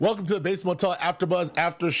Welcome to the Bates Motel AfterBuzz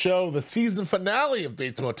After Show, the season finale of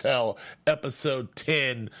Bates Motel, episode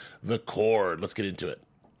 10, The Cord. Let's get into it.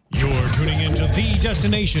 You're tuning into the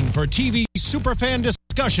destination for TV superfan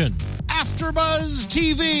discussion, AfterBuzz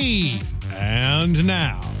TV. And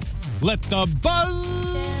now, let the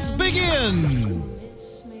buzz begin.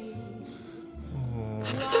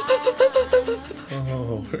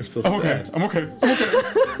 Oh, we're so sad. I'm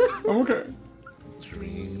okay.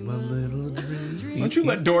 Dream a little dream. Why don't you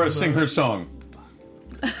let Dora sing her song?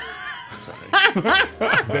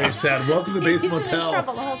 Very sad. Welcome to Bates He's been in Motel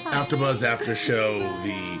trouble the whole time. AfterBuzz After Show,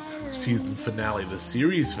 the season finale, the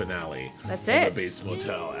series finale. That's of it. The Bates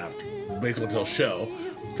Motel show.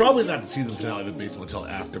 Probably not the season finale of the Bates Motel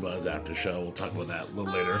AfterBuzz After Show. We'll talk about that a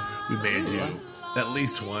little later. We may do at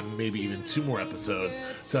least one, maybe even two more episodes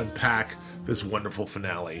to unpack this wonderful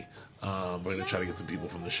finale. We're going to try to get some people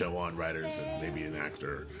from the show on, writers and maybe an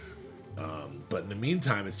actor. But in the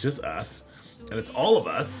meantime, it's just us. And it's all of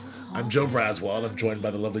us. I'm Joe Braswell, and I'm joined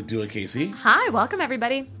by the lovely Du'a Kaissi. Hi, welcome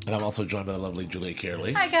everybody. And I'm also joined by the lovely Julia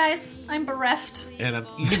Cearley. Hi guys, I'm bereft. And I'm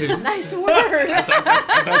even... Nice word.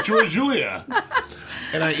 I thought you were Julia.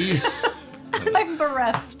 And I'm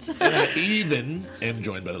bereft. And I even am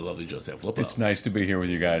joined by the lovely Joe Sanfelippo. It's nice to be here with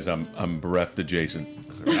you guys. I'm bereft adjacent.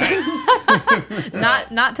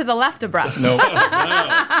 Not to the left of breath. No.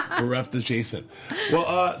 Bereft adjacent.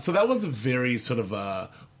 Well, so that was a very sort of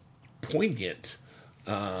poignant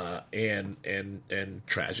and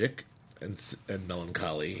tragic and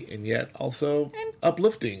melancholy, and yet also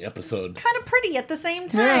uplifting episode. Kind of pretty at the same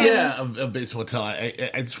time. Yeah, of Bates Motel.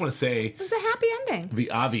 I just want to say It was a happy ending.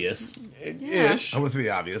 the obvious. Ish. I want to say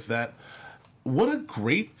the obvious that what a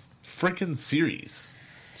great freaking series.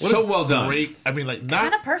 So well done. Great. I mean, like Kind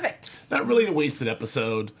not of perfect. not really a wasted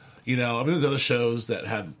episode. You know, I mean, there's other shows that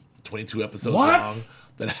have 22 episodes What? long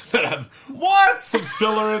that have What? some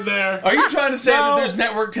filler in there. Are you trying to say that No. there's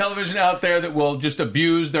network television out there that will just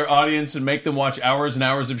abuse their audience and make them watch hours and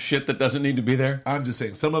hours of shit that doesn't need to be there? I'm just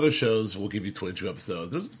saying, some other shows will give you 22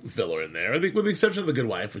 episodes. There's filler in there. I think, with the exception of The Good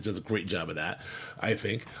Wife, which does a great job of that, I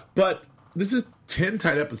think. But this is 10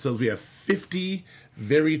 tight episodes. We have 50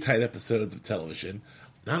 very tight episodes of television.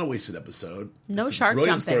 Not a wasted episode. No It's a shark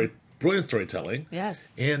brilliant jumping. Brilliant storytelling.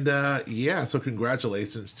 Yes. And so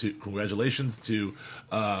congratulations to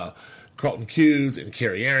Carlton Cuse and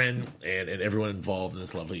Kerry Ehrin and everyone involved in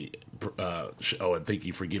this lovely show, and thank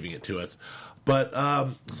you for giving it to us. But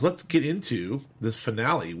so let's get into this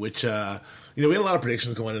finale, which we had a lot of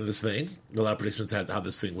predictions going into this thing. A lot of predictions had how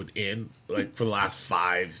this thing would end. Like for the last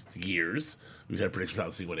 5 years, we've had predictions how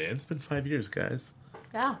this thing would end. It's been 5 years, guys.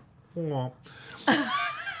 Yeah. Aw.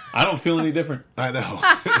 I don't feel any different. I know.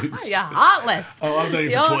 Yeah, heartless. Oh, I'm not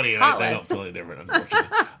even You're 20, and I heartless. don't feel any different,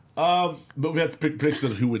 unfortunately. But we have to pick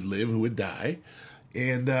predictions on who would live, who would die.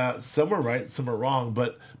 And some are right, some are wrong.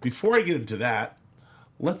 But before I get into that,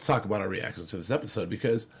 let's talk about our reactions to this episode,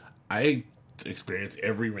 because I experienced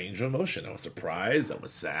every range of emotion. I was surprised, I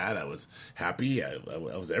was sad, I was happy, I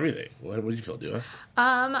was everything. What did you feel, Du'a?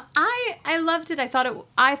 I loved it. I thought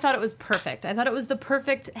it was perfect. I thought it was the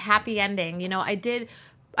perfect happy ending. You know, I did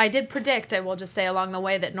predict, I will just say along the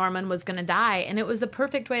way, that Norman was going to die, and it was the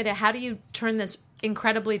perfect way to, how do you turn this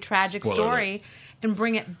incredibly tragic Spoiler story and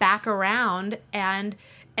bring it back around and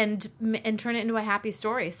turn it into a happy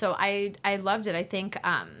story. So I loved it. I think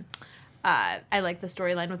I liked the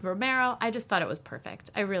storyline with Romero. I just thought it was perfect.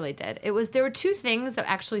 I really did. There were two things that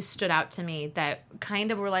actually stood out to me that kind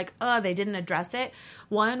of were like, oh, they didn't address it.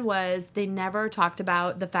 One was they never talked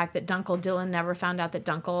about the fact that Dylan never found out that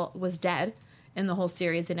Dunkel was dead in the whole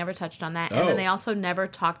series. They never touched on that. And then they also never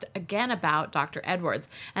talked again about Dr. Edwards.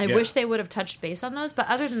 And I wish they would have touched base on those. But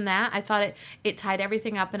other than that, I thought it tied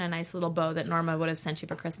everything up in a nice little bow that Norma would have sent you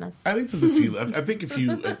for Christmas. I think there's a few. I think if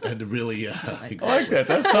you had to really... I like that.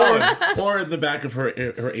 That's solid. Or in the back of her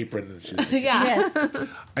apron. Yeah. Yes.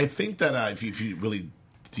 I think that if you really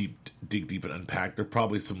dig deep and unpack, there are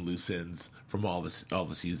probably some loose ends from all the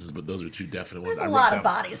seasons, but those are two definite ones. There's a I wrote lot of down.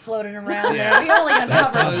 bodies floating around there. We only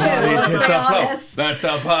uncovered two, let's be honest. Let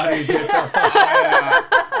the bodies hit the floor.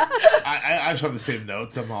 I just have the same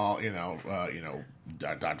notes. I'm all,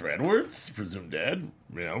 Dr. Edwards, presumed dead,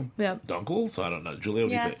 Yep. Dunkel, so I don't know. Julia, what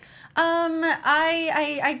do you Yeah. think?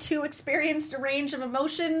 I too experienced a range of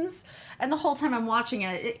emotions, and the whole time I'm watching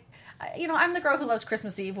it, I'm the girl who loves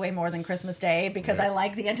Christmas Eve way more than Christmas Day because I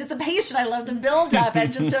like the anticipation. I love the build up,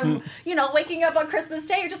 and just waking up on Christmas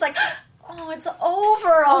Day, you're just like, oh, it's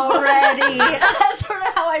over already. That's sort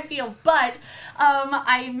of how I feel. But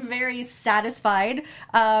I'm very satisfied.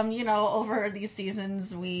 Over these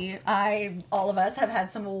seasons, all of us have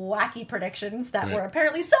had some wacky predictions that were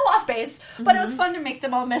apparently so off base, but it was fun to make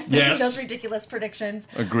them all miss making those ridiculous predictions.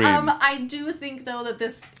 Agreed. I do think, though, that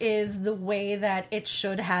this is the way that it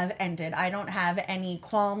should have ended. I don't have any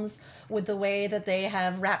qualms with the way that they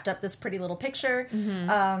have wrapped up this pretty little picture.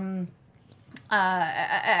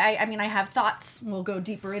 I have thoughts. We'll go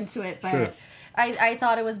deeper into it, but sure. I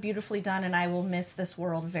thought it was beautifully done, and I will miss this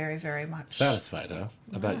world very, very much. Satisfied, huh?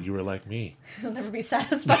 I thought you were like me. You'll never be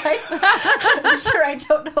satisfied. I'm sure I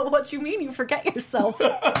don't know what you mean. You forget yourself.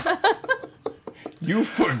 You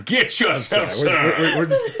forget yourself, sir. We're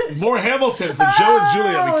just more Hamilton for Joe and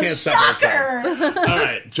Julia. We can't stop ourselves. All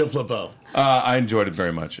right, Joe Flippo. I enjoyed it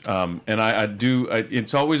very much, and I do.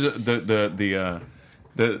 It's always the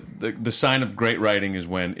sign of great writing is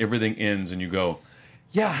when everything ends and you go,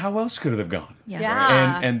 yeah, how else could it have gone?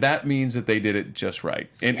 Yeah. And that means that they did it just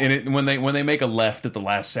right. And when they make a left at the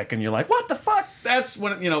last second, you're like, what the fuck? That's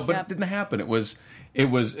when but it didn't happen. It was,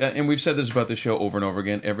 and we've said this about the show over and over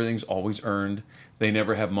again. Everything's always earned. They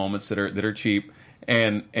never have moments that are cheap,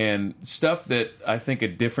 and stuff that I think a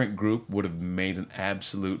different group would have made an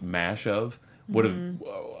absolute mash of, would have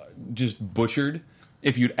just butchered.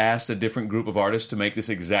 If you'd asked a different group of artists to make this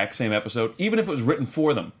exact same episode, even if it was written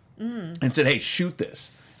for them, and said, "Hey, shoot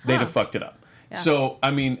this," they'd have fucked it up. Yeah. So,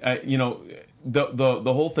 I mean, the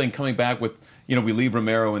whole thing coming back with, we leave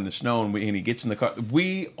Romero in the snow and he gets in the car.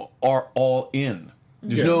 We are all in.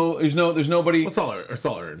 There's nobody. It's all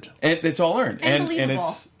earned. And it's all earned, and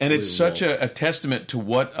believable. It's such a testament to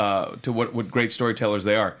what great storytellers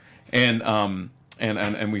they are, and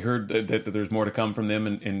we heard that there's more to come from them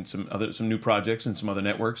and some new projects and some other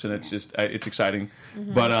networks, and it's just it's exciting.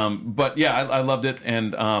 But yeah, I loved it,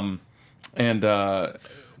 and again,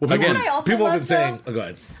 people have been saying, go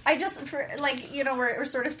ahead. I just we're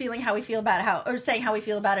sort of feeling how we feel about saying how we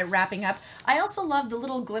feel about it wrapping up. I also love the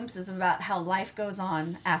little glimpses about how life goes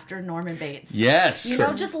on after Norman Bates. Yes,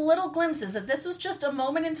 just little glimpses that this was just a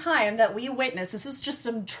moment in time that we witnessed. This was just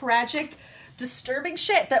some tragic, disturbing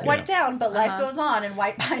shit that went down, but life goes on in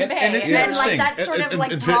White Pine Bay, and then that sort of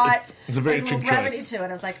brought it's a very little interesting gravity choice. to it.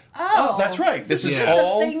 I was like, oh, that's right. This is just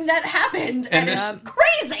all a thing that happened, and it's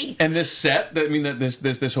crazy. And this set,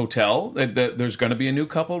 this hotel, that there's going to be a new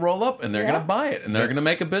couple roll up, and they're going to buy it, and they're going to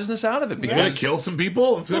make a business out of it. Because they're going to kill some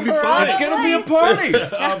people. It's going to be fun. It's going to be a party.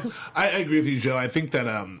 I agree with you, Joe. I think that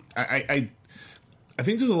I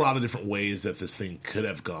think there's a lot of different ways that this thing could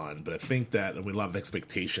have gone, but I think that a lot of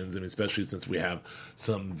expectations, especially since we have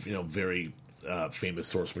some, very famous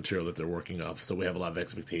source material that they're working off, so we have a lot of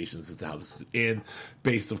expectations as to how this end,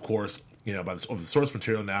 based, of course, by the source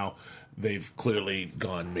material. Now they've clearly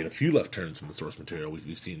made a few left turns from the source material.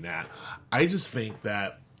 We've seen that. I just think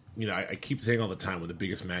that I keep saying all the time, one of the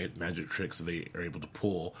biggest magic tricks that they are able to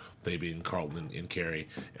pull, they being Carlton and Kerry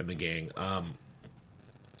and the gang,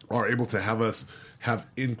 are able to have us have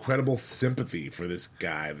incredible sympathy for this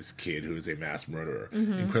guy, this kid who is a mass murderer.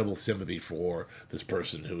 Incredible sympathy for this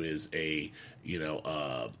person who is a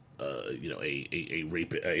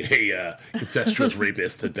incestuous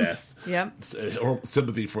rapist at best. Yep. Or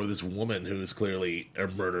sympathy for this woman who is clearly a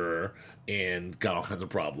murderer and got all kinds of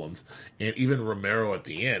problems. And even Romero at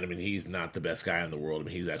the end, he's not the best guy in the world.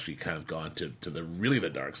 He's actually kind of gone to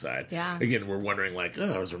the dark side. Yeah. Again, we're wondering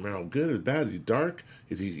is Romero good? Is he bad? Is he dark?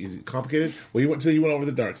 Is he complicated? Well, he went over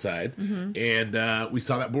the dark side, and we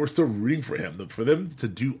saw that, but we're still rooting for him. For them to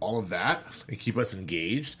do all of that and keep us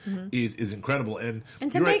engaged is incredible. And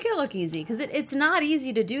to make it look easy, because it's not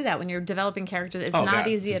easy to do that when you're developing characters. It's not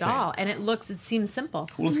easy at all, and it seems simple.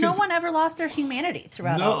 Well, no one ever lost their humanity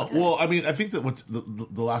throughout all of this. Well, I think that what's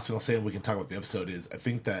the last thing I'll say, and we can talk about the episode, is I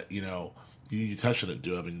think that, you touched on it,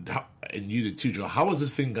 Du'a, and you did too, Joe. How is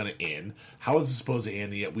this thing going to end? How is it supposed to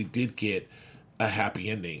end? And yet we did get a happy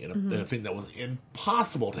ending, and a thing that was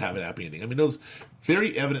impossible to have a happy ending. It was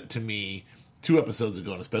very evident to me 2 episodes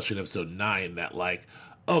ago, and especially in episode 9, that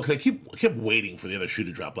because I kept waiting for the other shoe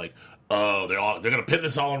to drop, they're going to pin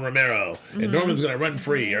this all on Romero, and Norman's going to run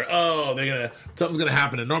free, or something's going to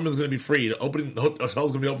happen, and Norman's going to be free, the hotel's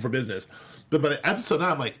going to be open for business. But by the episode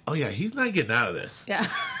 9, I'm like, oh yeah, he's not getting out of this. Yeah,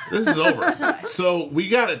 this is over. So we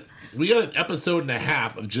got an episode and a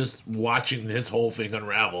half of just watching this whole thing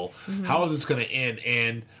unravel. How is this going to end?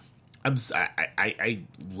 And I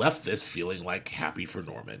left this feeling happy for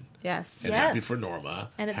Norman. Yes, and happy for Norma,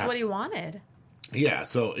 and it's what he wanted. Yeah.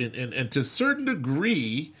 So and to a certain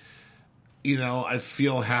degree, I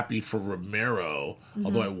feel happy for Romero,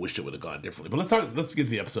 although I wish it would have gone differently. But let's get to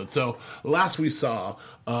the episode. So last we saw,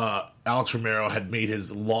 Alex Romero had made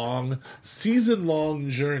his season-long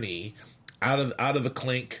journey out of the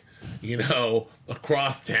clink,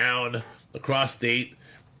 across town, across state,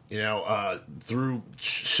 through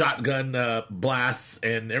shotgun blasts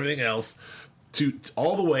and everything else, to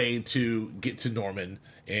all the way to get to Norman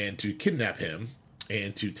and to kidnap him.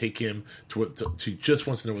 And to take him to just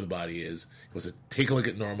wants to know where the body is. He wants to take a look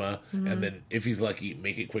at Norma, and then, if he's lucky,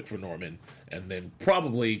 make it quick for Norman, and then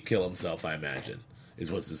probably kill himself, I imagine, is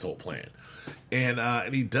what's his whole plan.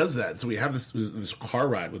 And he does that. And so we have this car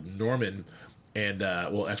ride with Norman and,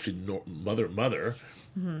 Mother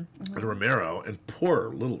and Romero, and poor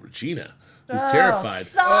little Regina, who's terrified.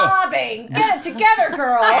 Sobbing. Get it together,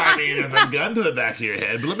 girl. I mean, there's a gun to the back of your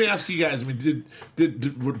head. But let me ask you guys,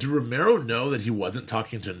 did Romero know that he wasn't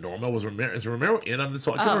talking to Norma? Is Romero in on this?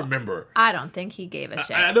 I can't remember. I don't think he gave a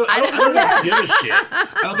shit. I don't give a shit.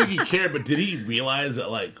 I don't think he cared, but did he realize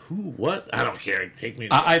that, who, what? I don't care. Take me.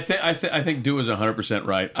 I think Du'a is 100%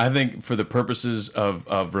 right. I think for the purposes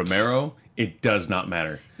of Romero, it does not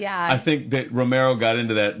matter. Yeah. I think that Romero got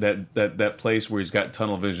into that place where he's got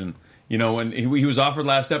tunnel vision. When he was offered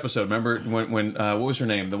last episode, remember when what was her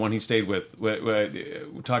name? The one he stayed with,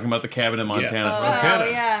 talking about the cabin in Montana. Oh,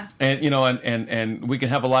 yeah. And and we can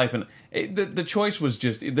have a life. And the choice was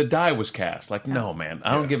just, the die was cast. No, man,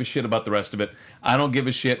 I don't give a shit about the rest of it. I don't give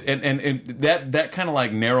a shit. And that kind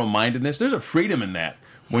of narrow mindedness. There's a freedom in that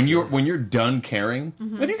when you're done caring.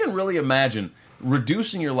 And you can really imagine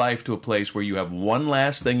reducing your life to a place where you have one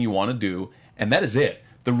last thing you want to do, and that is it.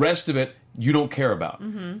 The rest of it you don't care about.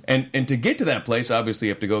 And to get to that place, obviously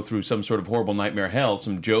you have to go through some sort of horrible nightmare hell,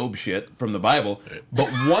 some Job shit from the Bible. But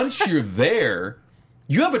once you're there,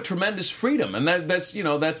 you have a tremendous freedom, and that's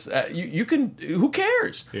you can, who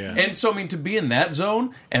cares? Yeah. And so to be in that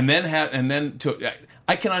zone, and then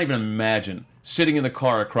I cannot even imagine sitting in the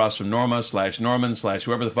car across from Norma / Norman /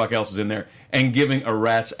 whoever the fuck else is in there, and giving a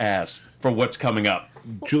rat's ass for what's coming up.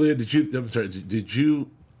 Julia, did you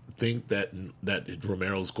think that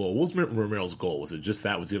Romero's goal? What was Romero's goal? Was it just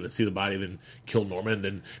that? Was he going to see the body, then kill Norman, and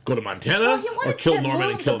then go to Montana, or kill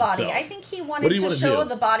Norman and kill the body? himself? I think he wanted to show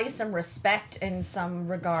the body some respect in some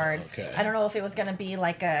regard. Okay. I don't know if it was going to be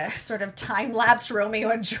like a sort of time-lapsed Romeo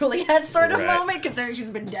and Juliet sort of moment, considering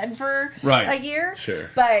she's been dead for a year.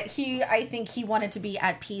 Sure. But I think he wanted to be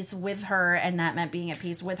at peace with her, and that meant being at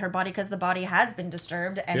peace with her body, because the body has been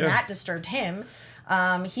disturbed, and that disturbed him.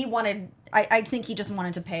 He wanted. I think he just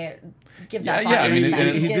wanted to give that. Yeah.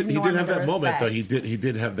 He did have that moment, though. He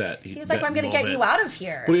did have that. He was like, "I'm going to get you out of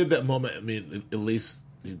here." But he had that moment. I mean, at least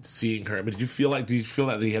seeing her. I mean, did you feel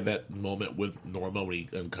that he had that moment with Norma when he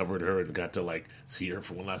uncovered her and got to see her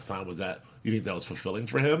for one last time? You think that was fulfilling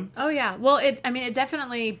for him? Oh yeah. Well, it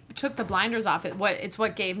definitely took the blinders off. It's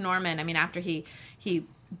what gave Norman. I mean, after he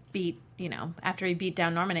beat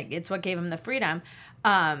down Norman, it's what gave him the freedom.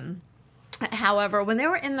 However, when they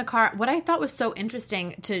were in the car, what I thought was so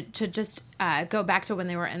interesting to just go back to when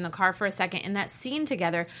they were in the car for a second, in that scene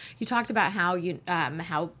together, you talked about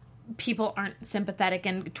how people aren't sympathetic,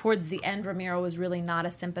 and towards the end, Romero was really not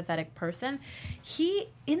a sympathetic person.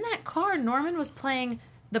 In that car, Norman was playing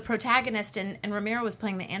the protagonist and Romero was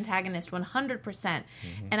playing the antagonist 100%.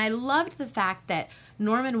 And I loved the fact that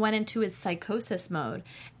Norman went into his psychosis mode,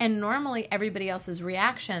 and normally everybody else's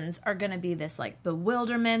reactions are going to be this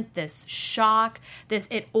bewilderment, this shock,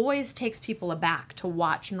 it always takes people aback to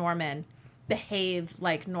watch Norman behave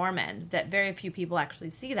like Norman, that very few people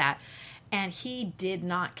actually see that. And he did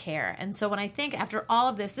not care. And so when I think after all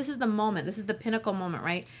of this is the moment, this is the pinnacle moment,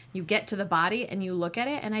 right? You get to the body and you look at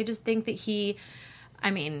it, and I just think that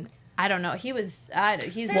I don't know.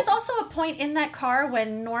 There's also a point in that car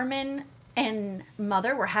when Norman and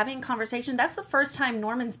Mother were having a conversation. That's the first time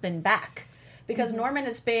Norman's been back. Because Norman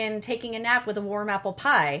has been taking a nap with a warm apple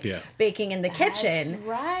pie, baking in the kitchen. That's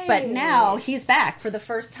right. But now he's back for the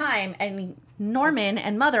first time, and Norman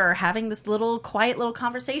and Mother are having this quiet little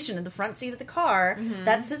conversation in the front seat of the car.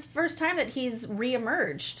 That's his first time that he's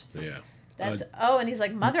reemerged. Yeah. And he's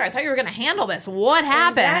like, Mother, I thought you were going to handle this. What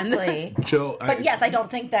happened? Exactly. Joe, but yes, I don't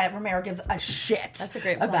think that Romero gives a shit That's a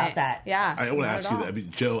great point. about that. Yeah. I want to ask you that. I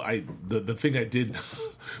mean, Joe, the thing I did,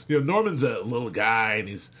 Norman's a little guy and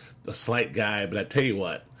he's a slight guy, but I tell you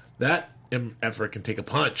what, that effort can take a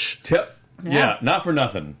punch. Tip. Yeah, not for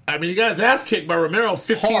nothing. I mean, he got his ass kicked by Romero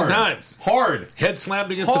 15 times. Hard. Head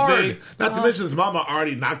slammed against the thing. Not to mention his mama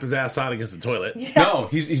already knocked his ass out against the toilet. Yeah. No,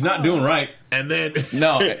 he's not doing right. And then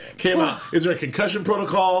no came out. Is there a concussion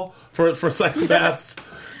protocol for psychopaths?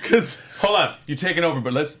 Because hold on, you're taking over,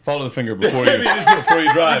 but let's follow the finger before you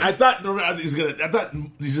drive. I thought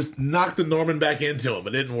he just knocked the Norman back into him,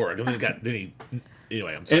 but it didn't work. And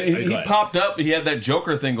anyway, I'm sorry. And he popped up. He had that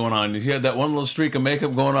Joker thing going on. He had that one little streak of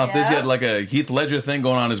makeup going off. This he had like a Heath Ledger thing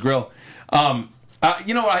going on his grill.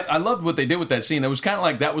 I loved what they did with that scene. It was kind of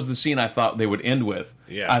like that was the scene I thought they would end with.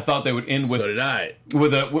 Yeah, I thought they would end with. So did I.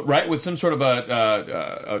 With some sort of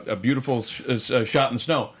a beautiful shot in the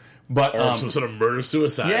snow. But or some sort of murder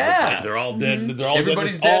suicide. Yeah, like they're all dead. They're all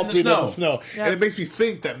everybody's dead. dead in the snow. Yeah. And it makes me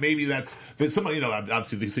think that maybe that somebody.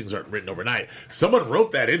 Obviously these things aren't written overnight. Someone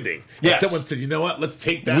wrote that ending. Yes. And someone said, you know what? Let's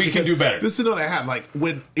take that. We can do better. This is what I have. Like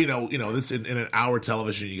when this in an hour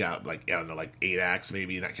television, you got like 8 acts,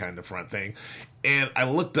 maybe that kind of front thing. And I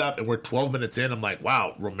looked up, and we're 12 minutes in. I'm like,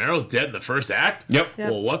 "Wow, Romero's dead in the first act." Yep.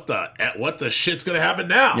 Well, what the shit's gonna happen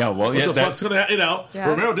now? Yeah. Well, what the fuck's gonna happen? Yeah.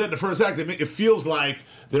 Romero dead in the first act. It feels like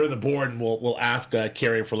they're in the board, and we'll ask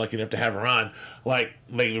Kerry if we're lucky enough to have her on. Like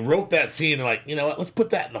they wrote that scene, and like, you know what? Let's put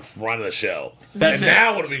that in the front of the show. That's and it.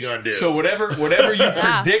 now what are we gonna do? So whatever you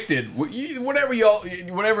predicted,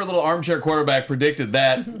 whatever little armchair quarterback predicted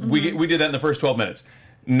that we did that in the first 12 minutes.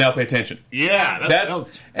 Now pay attention. Yeah,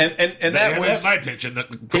 that's that was my attention. The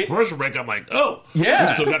commercial break. I'm like, oh, yeah,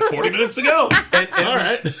 we still got 40 minutes to go. And all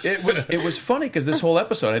right. It was funny because this whole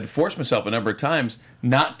episode I had to force myself a number of times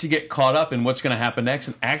not to get caught up in what's going to happen next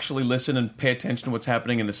and actually listen and pay attention to what's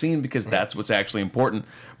happening in the scene because that's what's actually important.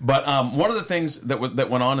 But one of the things that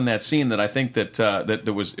went on in that scene that I think that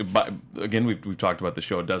there was, again, we've talked about the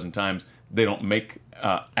show a dozen times. They don't make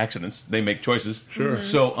accidents; they make choices. Sure. Mm-hmm.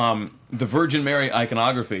 So the Virgin Mary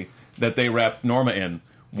iconography that they wrapped Norma in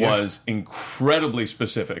was incredibly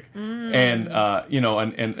specific, and and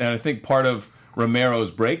I think part of Romero's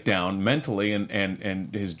breakdown mentally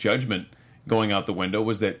and his judgment going out the window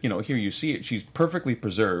was that here you see it, she's perfectly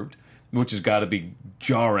preserved, which has got to be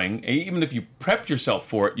jarring. Even if you prepped yourself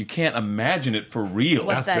for it, you can't imagine it for real.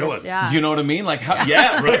 What that is, yeah. Do you know what I mean? Like how?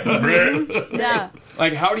 Yeah, right. Yeah.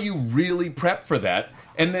 Like how do you really prep for that?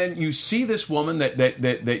 And then you see this woman that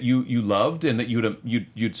you loved and that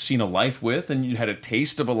you'd seen a life with and you had a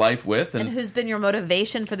taste of a life with, and who's been your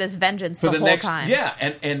motivation for this vengeance for the whole time? Yeah,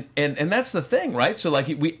 and that's the thing, right? So like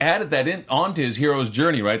we added that in onto his hero's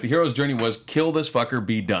journey, right? The hero's journey was kill this fucker,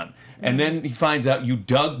 be done. And then he finds out you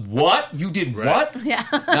dug what? You did what? Yeah.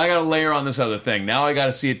 Now I got to layer on this other thing. Now I got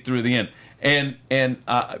to see it through the end.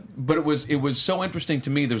 But it was so interesting to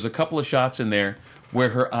me. There was a couple of shots in there where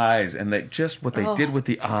her eyes and they did with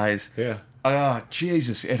the eyes. Yeah.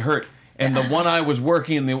 Jesus, it hurt. And the one eye was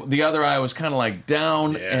working, and the other eye was kind of like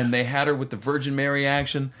down. Yeah. And they had her with the Virgin Mary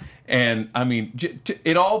action. And I mean,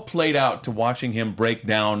 it all played out to watching him break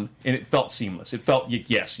down, and it felt seamless. It felt,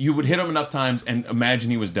 yes, you would hit him enough times and imagine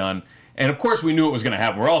he was done. And of course, we knew it was going to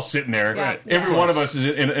happen. We're all sitting there. Yeah. Every one of us is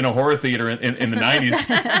in a horror theater in the 90s.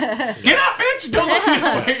 Get up, bitch! Don't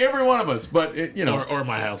look every one of us. But, or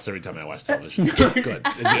my house every time I watch television. Good.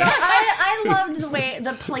 So I loved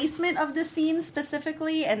the placement of the scene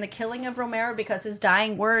specifically and the killing of Romero because his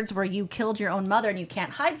dying words were, you killed your own mother and you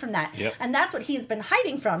can't hide from that. Yep. And that's what he's been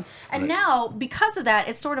hiding from. And now, because of that,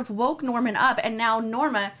 it sort of woke Norman up. And now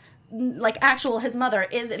Norma, like his mother,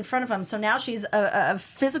 is in front of him. So now she's a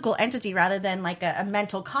physical entity rather than like a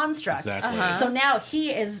mental construct. Exactly. So now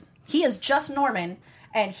he is just Norman.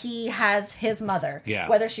 And he has his mother. Yeah.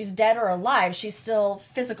 Whether she's dead or alive, she's still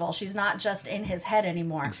physical. She's not just in his head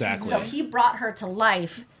anymore. Exactly. So he brought her to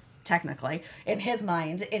life, technically, in his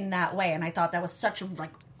mind in that way. And I thought that was such a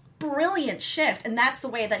brilliant shift. And that's the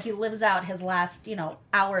way that he lives out his last,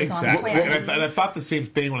 hours on the planet. And I thought the same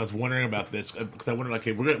thing when I was wondering about this. Because I wondered,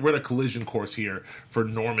 okay, we're at a collision course here for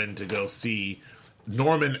Norman to go see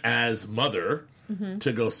Norman as mother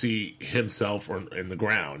to go see himself in the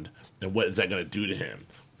ground. And what is that going to do to him?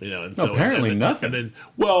 And so apparently nothing. And then,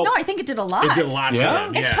 well, no, I think it did a lot. It did a lot. Yeah. To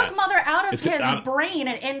him. It took mother out of his brain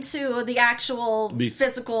and into the actual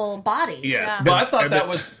physical body. Yes. Yeah. But I thought that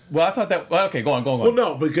was... Well, I thought that... Well, okay, go on. Well,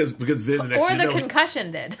 no, because then the next Or thing the you know, concussion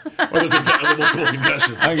did. or the multiple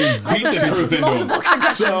concussions. I mean, beat the truth into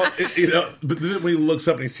him. So, but then when he looks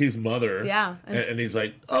up and he sees mother, Yeah. and he's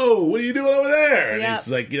like, "Oh, what are you doing over there?" And Yeah. he's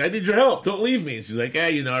like, "I need your help. Don't leave me." And she's like, "Yeah,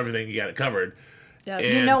 everything. You got it covered." Yeah.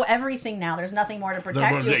 And You know everything now. There's nothing more to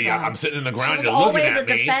protect you from. I'm sitting in the ground. She was You're looking always at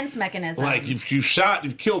a me. defense mechanism. Like you've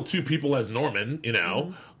killed two people as Norman. He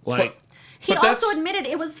But also that's- admitted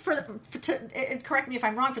it was correct me if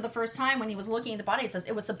I'm wrong, for the first time when he was looking at the body, he says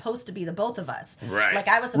it was supposed to be the both of us. Right. Like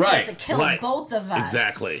I was supposed to kill both of us.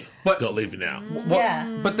 Exactly. But- Don't leave me now. Well,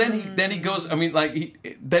 Yeah. But then he goes. I mean,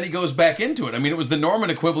 then he goes back into it. I mean, it was the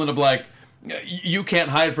Norman equivalent of like, You can't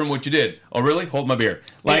hide from what you did. Oh, really? Hold my beer.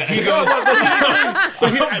 Like, he goes...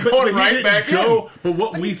 But right back in. But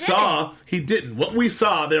what we saw, he didn't. What we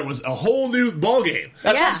saw, there was a whole new ballgame.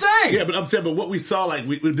 That's what I'm saying. Yeah, but I'm saying, but what we saw, like,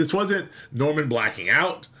 this wasn't Norman blacking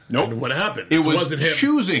out. Nope. And what happened? It wasn't him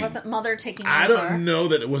choosing. It wasn't Mother taking over. I don't know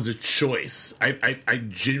that it was a choice. I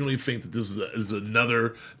genuinely think that this is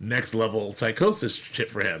another next level psychosis shit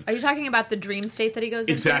for him. Are you talking about the dream state that he goes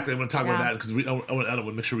into? Exactly. I'm going to talk about that because I want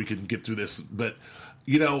to make sure we can get through this. But,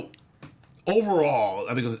 overall,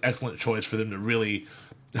 I think it was an excellent choice for them to really...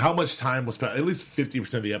 How much time was spent? At least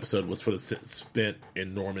 50% of the episode was spent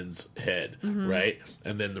in Norman's head, right?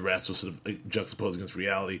 And then the rest was sort of juxtaposed against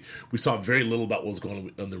reality. We saw very little about what was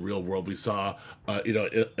going on in the real world. We saw, a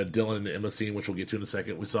Dylan and Emma scene, which we'll get to in a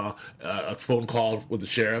second. We saw a phone call with the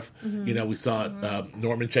sheriff. We saw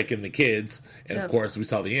Norman check in the kids, and of course we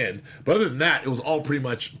saw the end. But other than that, it was all pretty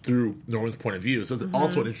much through Norman's point of view. So it's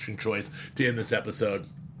also an interesting choice to end this episode.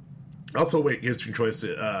 Also, interesting choice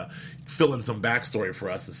to fill in some backstory for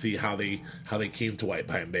us and see how they came to White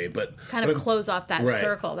Pine Bay, but kind of close off that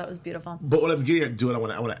circle. That was beautiful. But what I'm getting at doing, I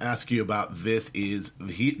want to ask you about this is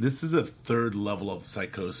this is a third level of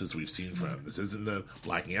psychosis we've seen from him. This isn't the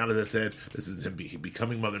blacking out, as I said. This is him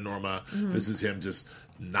becoming Mother Norma. This is him just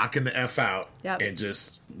knocking the F out and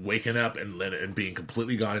just waking up and being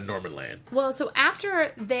completely gone in Norman land. Well, so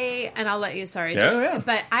after and I'll let you,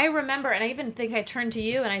 but I remember, and I even think I turned to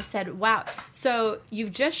you and I said, wow, so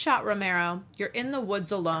you've just shot Romero, you're in the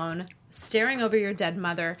woods alone, staring over your dead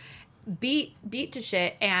mother, beat to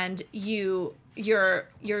shit, and your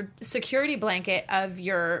security blanket of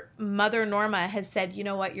your mother Norma has said, you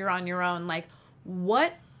know what, you're on your own. Like,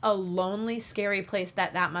 what a lonely, scary place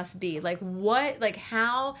that must be. Like, what, like,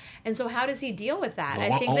 how, and so how does he deal with that?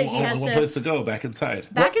 I think that he has one place to go, back inside.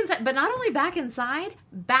 Inside, but not only back inside,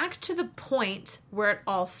 back to the point where it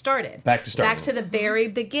all started. Back to the very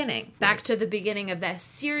beginning. Back to the beginning of that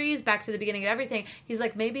series, back to the beginning of everything. He's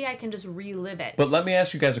like, maybe I can just relive it. But let me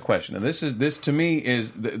ask you guys a question. And this to me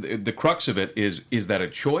is, the crux of it is that a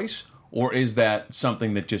choice? Or is that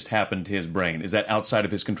something that just happened to his brain? Is that outside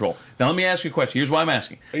of his control? Now, let me ask you a question. Here's why I'm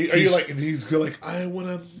asking. He's like, I want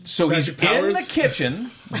to... So he's in the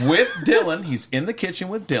kitchen with Dylan. He's in the kitchen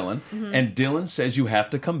with Dylan. And Dylan says, you have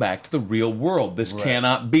to come back to the real world. This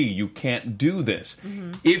cannot be. You can't do this.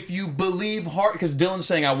 If you believe hard... Because Dylan's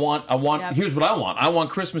saying, I want. Here's what I want. I want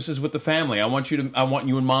Christmases with the family. I want you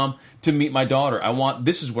and Mom to meet my daughter.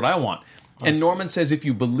 This is what I want. And Norman says, if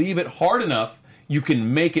you believe it hard enough, you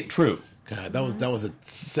can make it true. God, that was a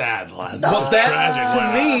sad last. Well, that's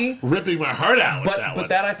to me ripping my heart out. But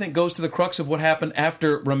that I think goes to the crux of what happened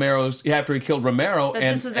after he killed Romero.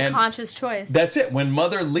 This was a conscious choice. That's it. When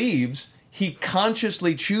Mother leaves, he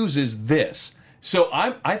consciously chooses this. So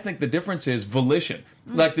I think the difference is volition.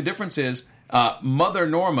 Like, the difference is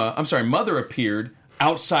Mother appeared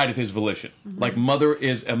outside of his volition. Like, Mother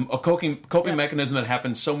is a coping mechanism that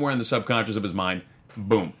happens somewhere in the subconscious of his mind.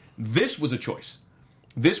 Boom. This was a choice.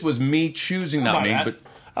 This was me choosing, not me, but...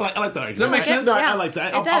 I like that argument. Does that make sense? No, I like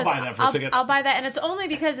that. I'll buy that for a second. I'll buy that, and it's only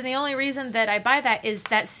because, and the only reason that I buy that is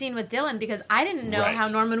that scene with Dylan, because I didn't know how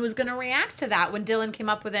Norman was going to react to that when Dylan came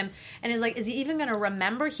up with him, and he's like, is he even going to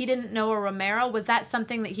remember? He didn't know a Romero. Was that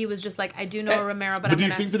something that he was just like, I do know a Romero, but do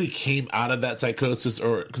you think that he came out of that psychosis,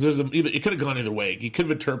 or because it could have gone either way? He could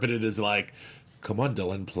have interpreted it as like, come on,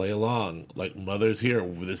 Dylan, play along. Like, Mother's here.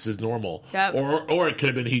 This is normal. Yep. Or it could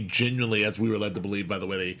have been he genuinely, as we were led to believe by the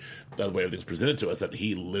way everything's presented to us, that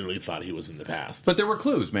he literally thought he was in the past. But there were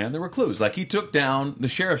clues, man. There were clues. Like, he took down the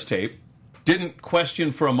sheriff's tape, didn't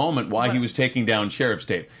question for a moment why he was taking down sheriff's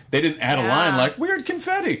tape. They didn't add a line like, weird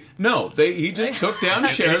confetti. No, he just took down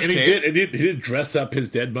sheriff's tape. He did dress up his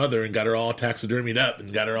dead mother and got her all taxidermied up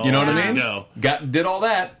and got her all... You know what I mean? No. Did all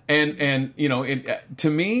that. And to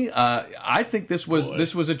me, I think this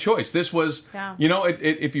was a choice. This was,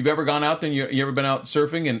 if you've ever gone out there and you ever been out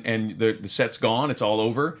surfing and the set's gone, it's all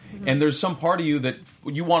over, and there's some part of you that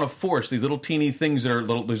you want to force these little teeny things that are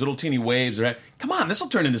these little teeny waves. Come on, this will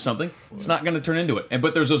turn into something. It's not going to turn into it.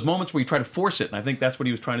 But there's those moments where you try to force it, and I think that's what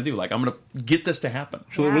he was trying to do. Like, I'm going to get this to happen.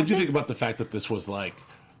 Julia, what did you think about the fact that this was like,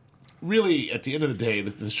 really, at the end of the day,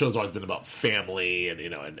 the show's always been about family, and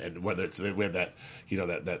and whether it's we have that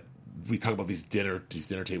that we talk about these dinner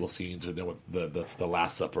table scenes, with the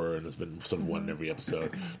Last Supper, and there's been sort of one in every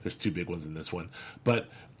episode. There's two big ones in this one, but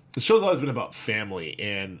the show's always been about family,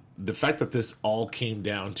 and the fact that this all came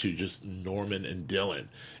down to just Norman and Dylan.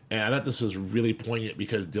 And I thought this was really poignant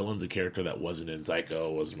because Dylan's a character that wasn't in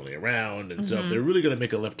Psycho, wasn't really around. And so if they're really going to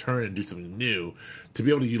make a left turn and do something new, to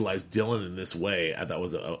be able to utilize Dylan in this way, I thought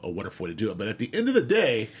was a wonderful way to do it. But at the end of the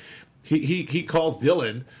day, he calls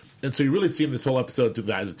Dylan And so you really see him this whole episode through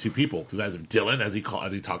the eyes of two people, through the eyes of Dylan as he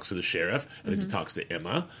talks to the sheriff, and as he talks to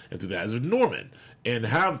Emma, and through the eyes of Norman. And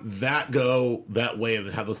have that go that way and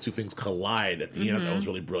have those two things collide at the end, that was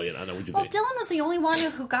really brilliant. I know what you think. Dylan was the only one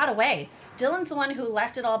who got away. Dylan's the one who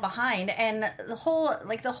left it all behind, and the whole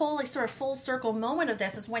sort of full circle moment of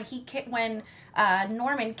this is when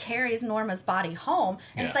Norman carries Norma's body home,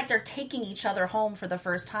 and it's like they're taking each other home for the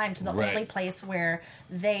first time to the only place where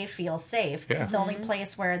they feel safe, the only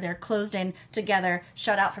place where they're closed in together,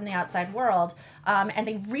 shut out from the outside world. And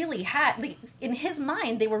they really in his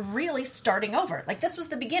mind, they were really starting over. Like, this was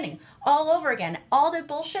the beginning, all over again. All the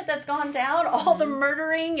bullshit that's gone down, all the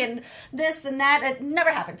murdering and this and that, it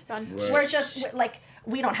never happened. We're just, like,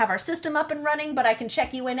 we don't have our system up and running, but I can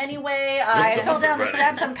check you in anyway. I fell down the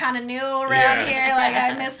steps. I'm kind of new around here. Like,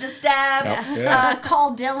 I missed a step.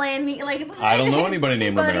 Call Dylan. Like, I don't know anybody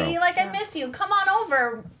named Romero. Like, I miss you. Come on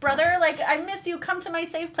over, brother. Like, I miss you. Come to my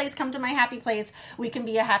safe place. Come to my happy place. We can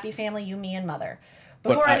be a happy family, you, me, and mother.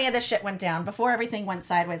 Before any of this shit went down, before everything went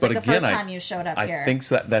sideways, like the first time you showed up here. I think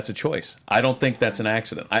that's a choice. I don't think that's an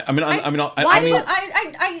accident. I'm picking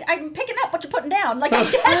up what you're putting down. Like, I you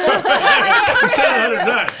said 100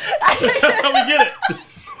 times. We get it.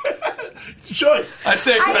 It's a choice. I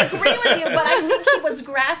agree with you, but I think he was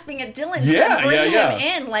grasping at Dylan to bring him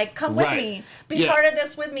in. Like, come with me. Be part of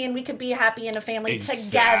this with me, and we could be happy in a family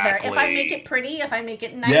together. If I make it pretty, if I make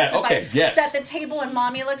it nice, if I set the table and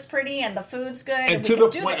mommy looks pretty and the food's good. And to the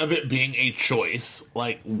point of it being a choice,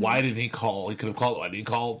 like, why didn't he call? He could have called. Why didn't he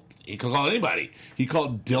call? He could call anybody. He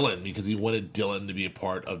called Dylan because he wanted Dylan to be a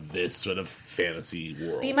part of this sort of fantasy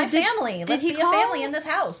world. Be my family. Let's be a family in this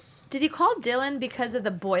house. Did he call Dylan because of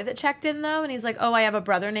the boy that checked in, though? And he's like, oh, I have a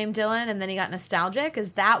brother named Dylan, and then he got nostalgic?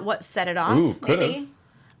 Is that what set it off? Ooh, could have.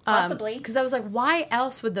 Possibly. Because I was like, why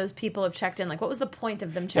else would those people have checked in? Like, what was the point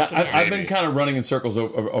of them checking in? I've been kind of running in circles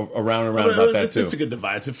around and around about that, too. It's a good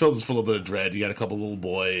device. It fills us full of a bit of dread. You got a couple little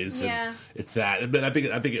boys. And it's that. But I think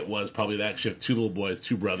it was probably that. Actually, two little boys,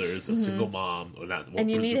 two brothers, a single mom. Or not, and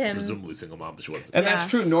you need him. Presumably single mom, but she wasn't. And that's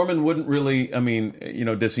true. Norman wouldn't really, I mean,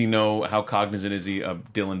 does he know how cognizant is he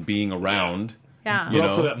of Dylan being around? Yeah. But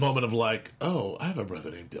also that moment of like, oh, I have a brother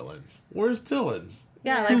named Dylan. Where's Dylan?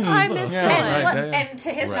 Yeah, like, I miss Dylan. And to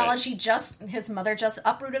his knowledge, his mother just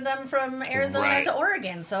uprooted them from Arizona to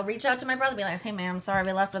Oregon. So reach out to my brother, be like, hey man, I'm sorry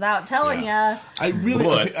we left without telling you. I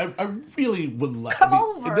really would like. Come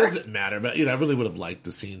over. It doesn't matter, but I really would have liked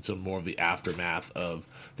to see some more of the aftermath of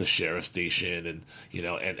the sheriff's station and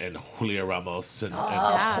and Julia Ramos and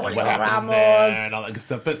what happened there and all that good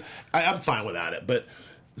stuff. But I'm fine without it. But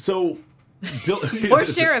so. Poor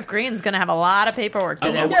Sheriff Green's going to have a lot of paperwork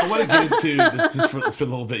to do. I want to get into this just for a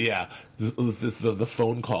little bit. Yeah, the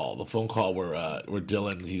phone call. The phone call where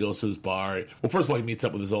Dylan, he goes to his bar. Well, first of all, he meets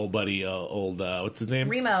up with his old buddy, what's his name?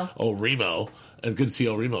 Remo. Oh, Remo. And good to see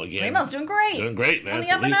Remo again. Remo's doing great. Doing great, man. On the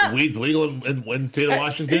up and up. Weed's legal in the state of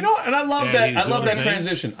Washington. And I love that. I love that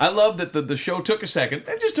transition. I love that the show took a second.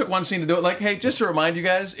 It just took one scene to do it. Like, hey, just to remind you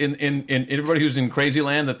guys, in everybody who's in crazy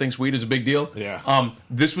land that thinks weed is a big deal. Yeah.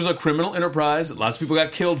 This was a criminal enterprise that lots of people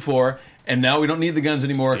got killed for, and now we don't need the guns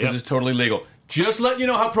anymore because it's totally legal. Just letting you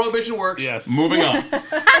know how prohibition works. Yes. Moving on.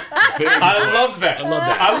 I love that.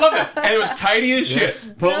 I love that. And it was tidy as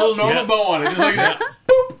shit. Put a little Norma bow on it. Just like that.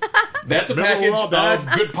 Boop. That's a package of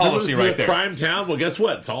good policy right there. Crime town. Well, guess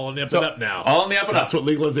what? It's all on the up and up now. All on the up and up. That's what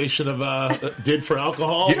legalization of did for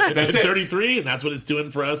alcohol in 1933, and that's what it's doing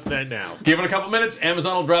for us now. Give it a couple minutes.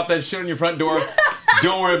 Amazon will drop that shit on your front door.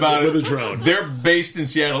 Don't worry about it. With a drone. They're based in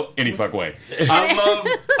Seattle any fuck way.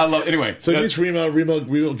 I love. Anyway, so he's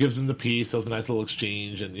Remo gives him the piece. That was a nice little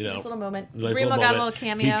exchange, and nice little moment. Remo got a little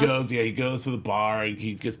cameo. He goes to the bar.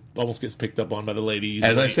 He almost gets picked up on by the ladies.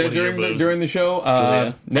 As I said during the show,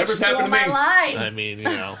 never happened to me. I mean,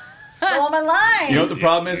 stole my line. You know what the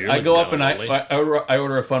problem is? I go up and I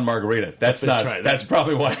order a fun margarita. That's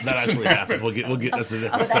probably why it doesn't happen. We'll get that's a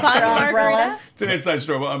different stuff. Umbrellas. It's an inside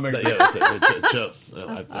story.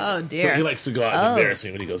 Oh dear. He likes to go out and embarrass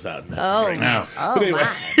me when he goes out. And but anyway,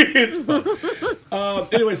 it's fun.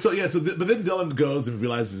 Anyway, but then Dylan goes and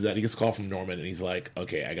realizes that he gets a call from Norman, and he's like,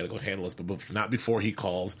 "Okay, I got to go handle this," but not before he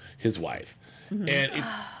calls his wife, and it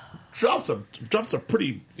drops a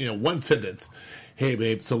pretty one sentence. Hey,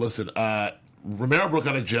 babe, so listen, Romero broke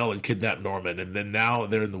out of jail and kidnapped Norman, and then now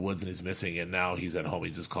they're in the woods and he's missing, and now he's at home.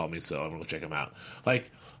 He just called me, so I'm going to check him out.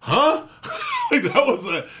 Like, huh? Like,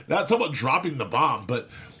 that's talking about dropping the bomb, but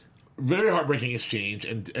very heartbreaking exchange,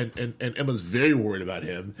 and Emma's very worried about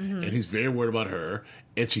him, and he's very worried about her,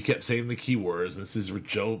 and she kept saying the key words. This is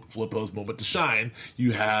Joe Filippo's moment to shine.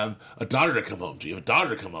 You have a daughter to come home to. You have a daughter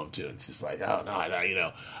to come home to. And she's like, oh, no, you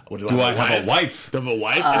know. Do I have a wife? Do I have a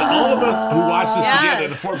wife? And all of us who watched this together,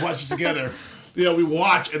 the four of us watched this together, you know, we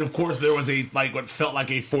watched, and of course there was what felt like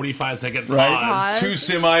a 45-second pause. Right. 2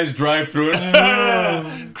 semis drive through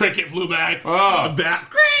it. Cricket flew back. A bat,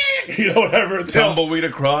 you know, whatever. Tumbleweed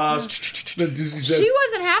across. She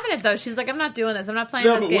wasn't having it, though. She's like, I'm not doing this. I'm not playing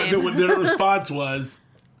this game. What their response was,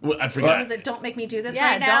 I forgot. What was it? Don't make me do this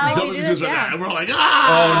right now. Don't make me do this right now. now. And we're like,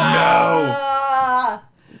 Oh, no.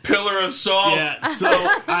 Pillar of salt. Yeah, so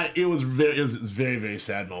it was very, very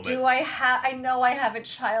sad moment. I know I have a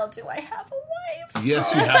child. Do I have a wife?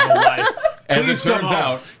 Yes, you have a wife. As it turns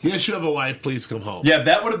out. Yes, you have a wife. Please come home. Yeah,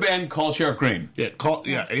 that would have been call Sheriff Green. Yeah,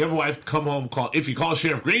 you have a wife. Come home. If you call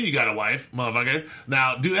Sheriff Green, you got a wife, motherfucker.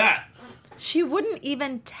 Now do that. She wouldn't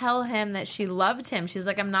even tell him that she loved him. She's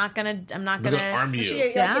like, I'm not gonna arm you.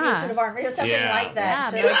 Give you sort of arm or something like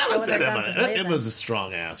that. Emma's a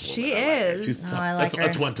strong ass woman. She is. She's tough. I like her.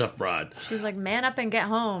 That's one tough broad. She's like, man up and get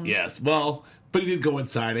home. Yes. Well, but he did go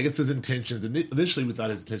inside. I guess his intentions. Initially, we thought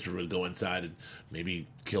his intention was to go inside and maybe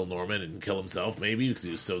kill Norman and kill himself, maybe because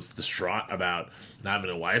he was so distraught about not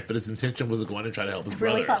having a wife. But his intention was to go in and try to help his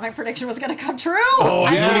brother. I really thought my prediction was going to come true. Oh,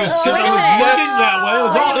 yeah. When he was sitting on the looking that way. It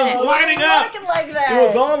was all lining up. Looking like that. It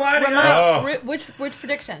was all lining up. Which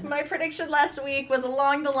prediction? My prediction last week was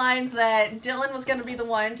along the lines that Dylan was going to be the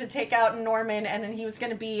one to take out Norman, and then he was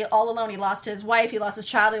going to be all alone. He lost his wife, he lost his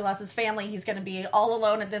child, he lost his family. He's going to be all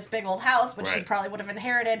alone at this big old house, which he probably would have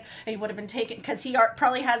inherited, and he would have been taken, because he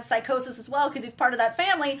probably has psychosis as well, because he's part of that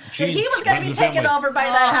family. And he was going to be taken over by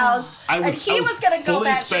that house, and he was going to go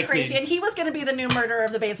batshit crazy, and he was going to be the new murderer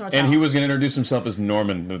of the Bates Motel. And he was going to introduce himself as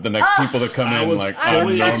Norman, the next people that come in. I was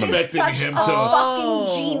expecting him to fucking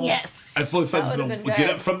genius. I fully expected him to get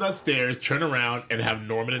up from the stairs, turn around, and have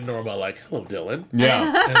Norman and Norma like, hello, Dylan. Yeah.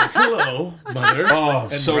 And like, hello, mother. Oh,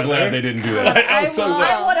 and so brother. glad they didn't do that.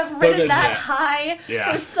 I would have ridden that high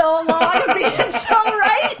for so long of being so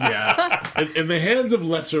right. Yeah. In the hands of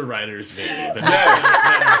lesser writers, maybe.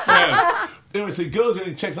 But anyway, so he goes in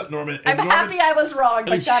and checks out Norman. I'm happy I was wrong,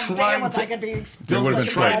 but goddamn was I going to be Dylan was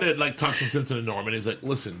trying to talk some sense into Norman. He's like,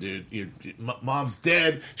 listen, dude, mom's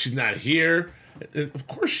dead. She's not here. And of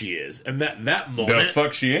course she is. And that moment. The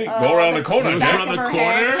fuck she ain't. Go around the corner. Goes around the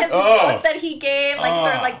corner. His look that he gave,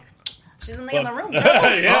 sort of like, she's in the other room.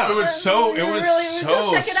 Yeah, it was so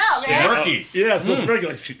check it out, man. smirky. Yeah, so smirky.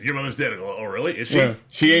 Like, your mother's dead. I go, oh, really? Is she? Yeah.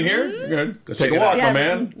 She ain't here? Good. Go take a walk, my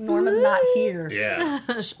man. Norma's not here. Yeah.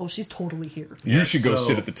 Oh, she's totally here. You should go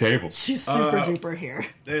sit at the table. She's super duper here.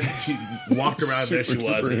 And she walked around there she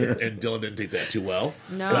was, and Dylan didn't take that too well.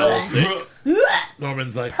 No. Got all sick.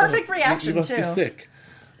 Norman's like, perfect reaction, you must too. be sick.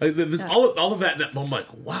 Like all of that in that moment,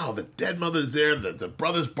 like, wow, the dead mother's there, the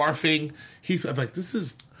brother's barfing. I'm like, this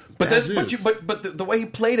is. But the way he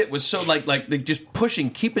played it was so like they just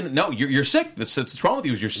pushing, keeping it. No, you're sick. That's what's wrong with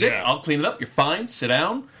you. Is you're sick. Yeah. I'll clean it up. You're fine. Sit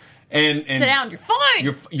down. And sit down. You're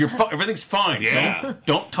fine. You're everything's fine. Yeah.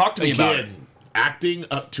 Don't talk to me about it. Acting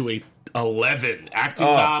up to a 11. Acting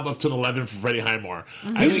job up to an 11 for Freddie Highmore.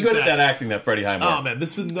 He's good at that acting, that Freddie Highmore. Oh, man.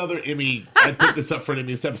 This is another Emmy. I picked this up for an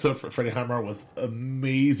Emmy. This episode for Freddie Highmore was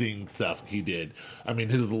amazing stuff he did. I mean,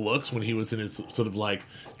 his looks when he was in his sort of like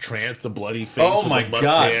trance, the bloody face with my the must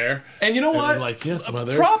God. hair. And you know what? Like, yes,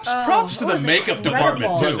 mother. Props to the makeup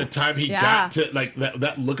department, too. By the time he got to, like,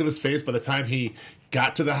 that look at his face, by the time he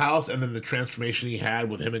got to the house, and then the transformation he had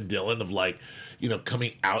with him and Dylan of, like, you know,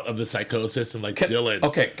 coming out of the psychosis and, like, Dylan.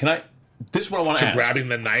 Okay, can I... This is what I want to ask. Grabbing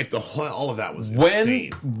the knife, all of that was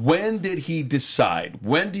insane. When did he decide?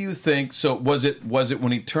 When do you think? So was it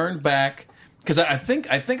when he turned back? Because I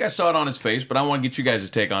think I saw it on his face, but I want to get you guys'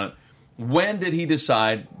 take on it. When did he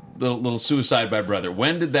decide? Little suicide by brother.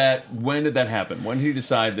 When did that happen? When did he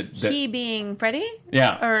decide that he being Freddie?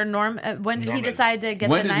 Yeah. Or Norm? When did he decide to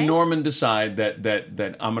get the knife? When did Norman decide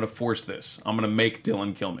that I'm going to force this? I'm going to make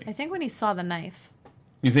Dylan kill me. I think when he saw the knife.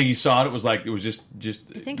 You think he saw it? It was like it was just.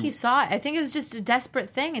 I think he saw it. I think it was just a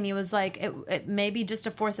desperate thing, and he was like, it may be just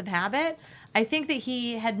a force of habit. I think that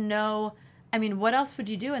he had no. I mean, what else would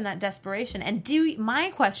you do in that desperation? And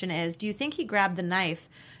my question is, do you think he grabbed the knife,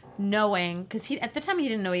 knowing because at the time he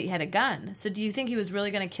didn't know he had a gun? So do you think he was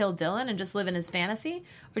really going to kill Dylan and just live in his fantasy,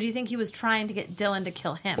 or do you think he was trying to get Dylan to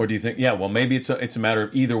kill him? Or do you think, yeah, well, maybe it's a matter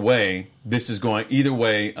of either way. This is going either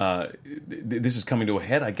way. This is coming to a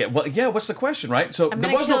head. I get. Well, yeah. What's the question, right? So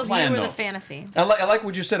there was no plan. You or the fantasy. I like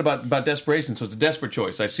what you said about desperation. So it's a desperate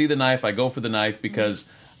choice. I see the knife. I go for the knife because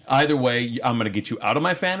Either way, I'm going to get you out of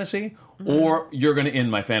my fantasy, or you're going to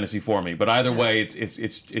end my fantasy for me. But either way,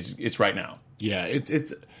 it's right now. Yeah,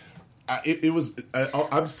 it was.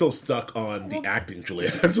 I'm still stuck on the acting,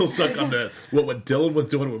 Julia. I'm still stuck on what Dylan was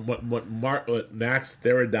doing, what Max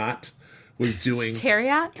Therodot was doing.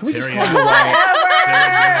 Terriot? Can we just call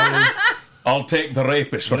you I'll take the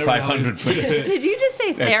rapist for 500. Did you just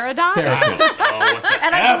say Therodot?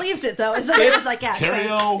 And I believed it though. It's like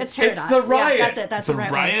Terrio. It's Terodot. It's the riot. Yeah, that's it. That's The the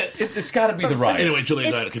right riot. It's got to be the riot. Anyway, Julia,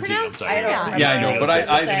 go ahead It's and continue. I'm pronounced sorry. I don't remember. Yeah, I know, but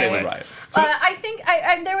I say say the riot. I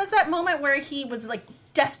think there was that moment where he was like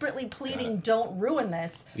desperately pleading, "Don't ruin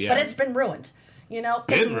this," Yeah. but it's been ruined. You know,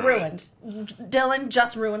 it's Been ruined. Dylan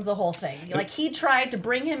just ruined the whole thing. Like, he tried to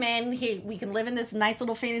bring him in. We can live in this nice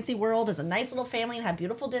little fantasy world as a nice little family and have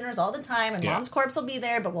beautiful dinners all the time, and Yeah. Mom's corpse will be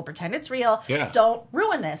there, but we'll pretend it's real. Yeah. Don't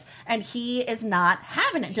ruin this. And he is not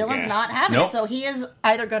having it. Dylan's Yeah. not having Nope. it. So he is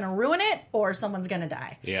either going to ruin it or someone's going to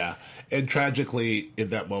die. Yeah, and tragically, in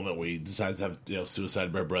that moment, where he decides to have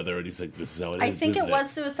suicide by brother, and he's like, "This is how it is." I think it was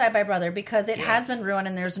suicide by brother because it has been ruined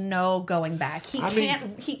and there's no going back. He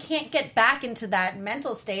can't get back into that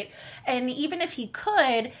mental state, and even if he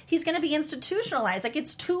could, he's going to be institutionalized. Like,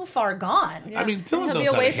 it's too far gone. I mean, Dylan He'll be knows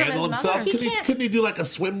how to away from handle his himself. mother. Couldn't he do like a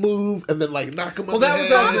swim move and then like knock him on the that was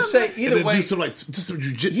head? what I was gonna say. Either and then way, do some just some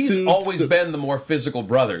jujitsu. He's always been the more physical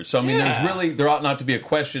brother. So, I mean, Yeah. there ought not to be a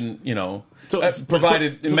question, So-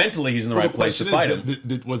 provided so- mentally he's in the well, right place to question fight is,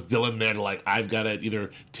 him. Was Dylan there to like, I've got to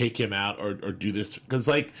either take him out or do this? Because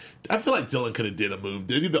like, I feel like Dylan could have did a move.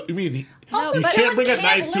 I mean, you but can't Dylan bring a can't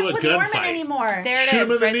knife to live a with Norman gunfight anymore. There it Shoot him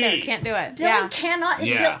in is, the right there. knee. Can't do it. Dylan cannot.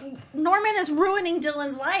 Yeah. Norman is ruining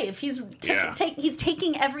Dylan's life. He's Yeah. he's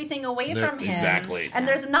taking everything away from him. Exactly. And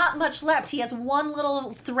there's not much left. He has one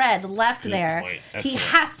little thread left there. point. He Excellent.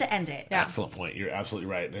 has to end it. Yeah. Excellent point. You're absolutely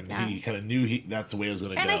right. And Yeah. he kind of knew that's the way it was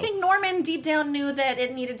going to go. And I think Norman deep down knew that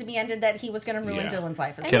it needed to be ended, that he was going to ruin Yeah. Dylan's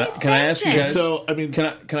life. As Can well. I ask you guys? So, I mean,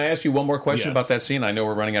 Can I ask you one more question Yes. about that scene? I know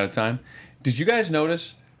we're running out of time. Did you guys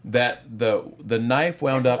notice that the knife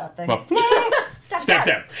wound up? That thing.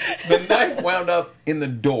 Step. The knife wound up in the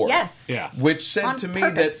door. Yes. Yeah. Which said On to me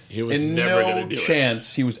purpose. that He was in never no gonna do it.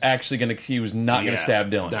 chance he was not going to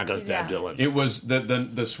stab Dylan. Not going to stab Yeah. Dylan. It was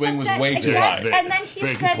the swing was Then- way too yes, high. And then he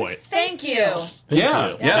Very good said, point. "Thank you." Yeah,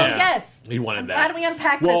 you. yeah. Yes. He wanted I'm that. glad we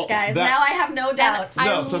unpacked Well, this, guys. that- Now I have no doubt.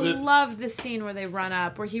 I so the- love the scene where they run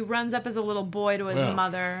up, where he runs up as a little boy to his Yeah.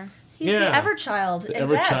 mother. He's the Everchild The in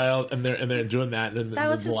death. Everchild, and they're doing that. And then That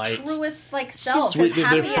was the his light. truest self. Sweet, His they're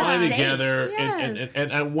happiest finally state. together, Yes.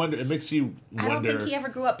 and I wonder. It makes you I don't wonder. think he ever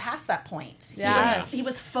grew up past that point. Yes. He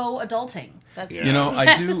was faux adulting. That's Yeah.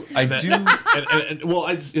 I do. and well,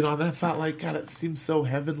 I just and I thought like, God, it seems so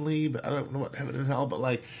heavenly, but I don't know what heaven and hell. But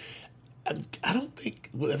like, I don't think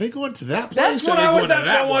are they going to that place? That's or what are they I going to want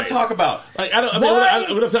that to place? talk about. Like, I don't. I mean, Why? I'm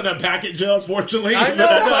gonna have to unpack it, Joe. Unfortunately, I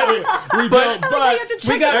know. we don't. But you have to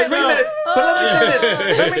check We got it 3 out. minutes. But let me say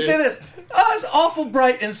this. Let me say this. It's awful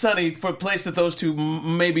bright and sunny for a place that those two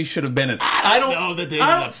maybe should have been in. I don't know that they I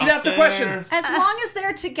ended don't up see. up That's the there. question. As long as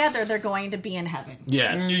they're together, they're going to be in heaven.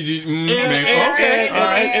 Yes. Okay, And, all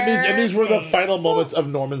right. and these were the States. final moments of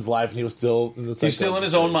Norman's life, and he was still in the. He's still in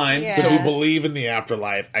his own mind. Yeah. So if you believe in the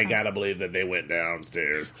afterlife, I gotta believe that they went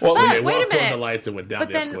downstairs. Well, When But they wait a walked on minute. the lights and went down But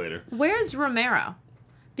the then, escalator. where's Romero?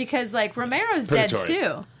 Because like Romero's Purgatory. dead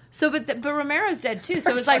too. So, but Romero's dead too.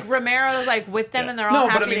 So it's like Romero like with them, and they're all No,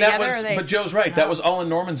 happy but I mean together. that was. or they, But Joe's right. That was all in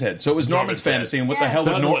Norman's head. So it was Norman's Norman's fantasy. head. And what the Yeah. hell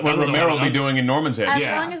So would I don't know Romero how- be doing in Norman's head? As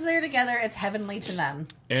Yeah. long as they're together, it's heavenly to them.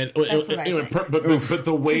 And That's what I anyway, think. but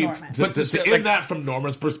the way Norman. to, But to, to- end like- that from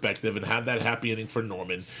Norman's perspective and have that happy ending for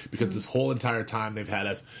Norman, because this whole entire time they've had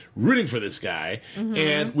us rooting for this guy,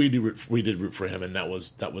 and we did root for him, and that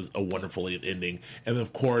was a wonderful ending. And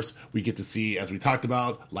of course, we get to see, as we talked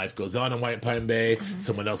about, life goes on in White Pine Bay.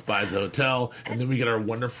 Someone else buys a hotel, and then we get our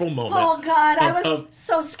wonderful moment. Oh, God. I of- was of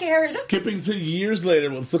so scared. skipping to years later.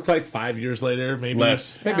 Well, it looks like 5 years later, maybe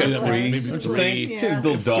Less. Maybe Yeah, a 3. maybe Don't you 3. think? She's a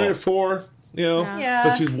little 3 or dull. 4. You know, Yeah.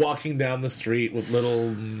 but she's walking down the street with little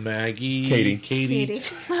Maggie, Katie, Katie.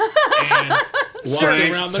 and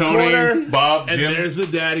walking around the Tony, corner. Bob, and Jim. there's the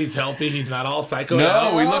dad. He's healthy. He's not all psycho.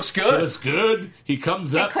 No, he looks He good. looks good. He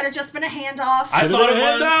comes It up. could have just been a handoff. I Could've thought been it a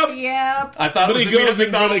hand was. up, Yep. I thought but it he was the goes in for the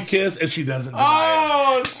McDonald's. kiss, and she doesn't deny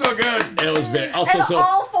Oh, it's so good. it. It was very also And so.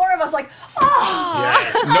 all four of us like, oh,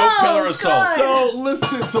 Yes. No pillar of salt. God. So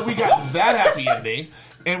listen, so we got that happy ending,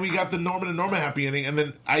 and we got the Norman and Norma happy ending, and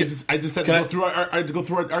then I just had to Can I- go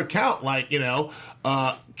through our count, like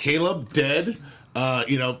Caleb dead,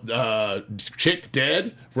 Chick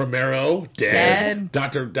dead, Romero dead,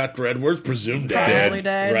 Dr. Edwards presumed Probably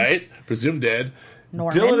dead. right? Presumed dead.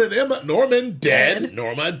 Norman. Dylan and Emma, Norman dead,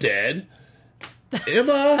 Norma dead.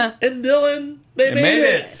 Emma and Dylan, they made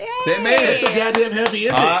it. They made It's a it. goddamn happy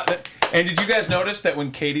ending. And did you guys notice that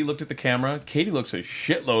when Katie looked at the camera, Katie looks a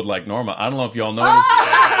shitload like Norma. I don't know if y'all noticed.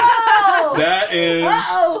 That is,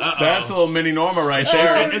 that's a little mini Norma right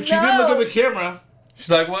there. And she didn't look at the camera. She's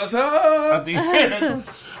like, "What's up?" At the end.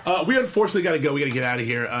 We unfortunately got to go. We got to get out of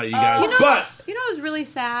here, you guys. But You know what was really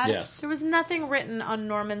sad? Yes. There was nothing written on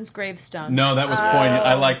Norman's gravestone. No, that was poignant.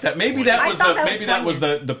 I like that. Maybe that was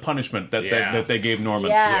poignant. the punishment that Yeah. that they gave Norman.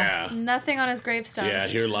 yeah, Nothing on his gravestone.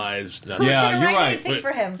 here lies nothing. Who's Yeah, gonna you're write right. anything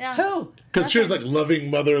for him? Yeah. Who? Because she was like loving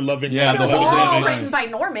mother, loving Yeah, It God, was the whole loving all thing. written by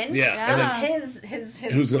Norman. Yeah, and It then was his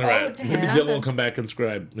who's gonna ode write? to Maybe him. Dylan will come back and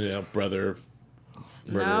scribe, brother.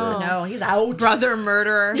 Murderer. No, he's out. Brother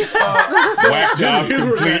murderer. Whack job. Here's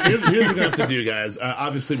what we're going to have to do, guys.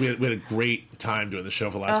 Obviously, we had a great time doing the show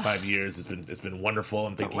for the last 5 years. It's been wonderful,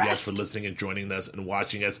 and thank you guys for listening and joining us and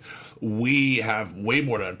watching us. We have way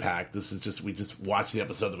more to unpack. This is we just watched the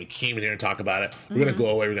episode, and we came in here and talk about it. We're going to go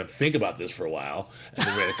away. We're going to think about this for a while, and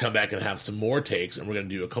then we're going to come back and have some more takes, and we're going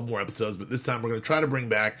to do a couple more episodes. But this time, we're going to try to bring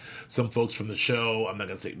back some folks from the show. I'm not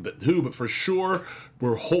going to say who, but for sure,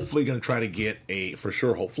 we're hopefully going to try to get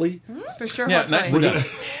hopefully. For sure. Yeah, hopefully. nicely done.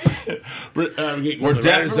 We're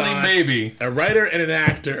definitely maybe a writer and an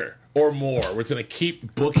actor or more. We're going to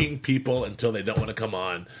keep booking people until they don't want to come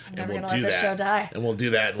on, and we'll gonna do let that. the show die. And we'll do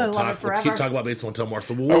that. And I we'll love talk. it We'll forever. keep talking about Bates Motel more.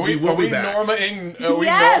 So Are we we'll be back. Norma in? Are we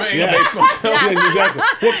Yes. Norma in Yeah. Bates Motel? Yeah, exactly.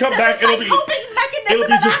 We'll come back. My It'll be. coping It'll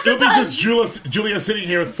mechanism be of just Julia sitting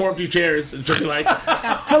here with 4 empty chairs, and she'll be like,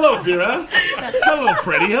 "Hello, Vera. Hello,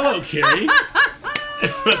 Freddie. Hello, Carrie."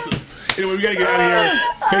 Anyway, we gotta get out of here.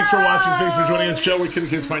 Thanks for watching. Thanks for joining us, Joe. Where can the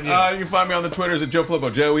kids find you? You can find me on the Twitters at Joe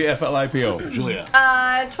Flippo, Joey Flippo. Julia.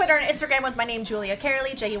 Twitter and Instagram with my name, Julia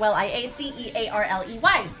Cearley,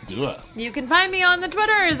 JuliaCearley. Do it. You can find me on the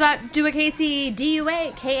Twitters at Du'a Kaissi,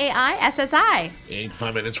 DuaKaissi. And you can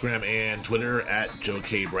find me on Instagram and Twitter at Joe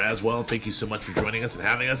K. Braswell. Thank you so much for joining us and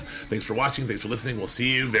having us. Thanks for watching. Thanks for listening. We'll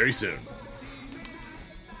see you very soon.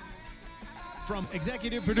 From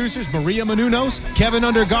executive producers Maria Menounos, Kevin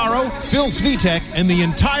Undergaro, Phil Svitek, and the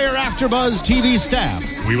entire AfterBuzz TV staff,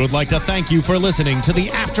 we would like to thank you for listening to the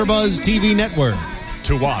AfterBuzz TV network.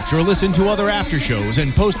 To watch or listen to other after shows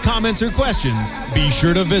and post comments or questions, be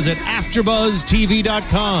sure to visit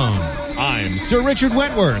AfterBuzzTV.com. I'm Sir Richard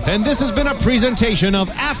Wentworth, and this has been a presentation of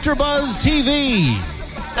AfterBuzz TV.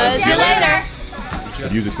 See you later. The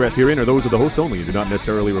views expressed herein are those of the hosts only and do not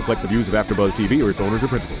necessarily reflect the views of AfterBuzz TV or its owners or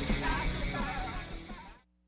principals.